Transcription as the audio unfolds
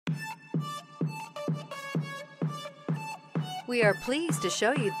We are pleased to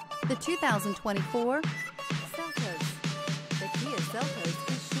show you the 2024 Seltos. The Kia Seltos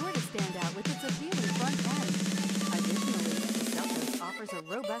is sure to stand out with its appealing front end. Additionally, the Seltos offers a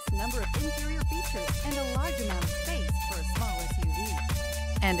robust number of interior features and a large amount of space for a small SUV.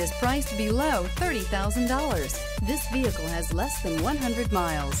 And is priced below $30,000. This vehicle has less than 100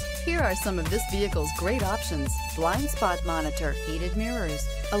 miles. Here are some of this vehicle's great options: blind spot monitor, heated mirrors,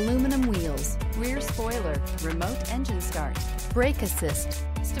 aluminum wheels, rear spoiler, remote engine start, brake assist,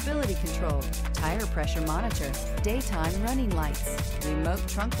 stability control, tire pressure monitor, daytime running lights, remote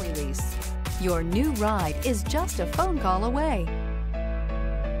trunk release. Your new ride is just a phone call away.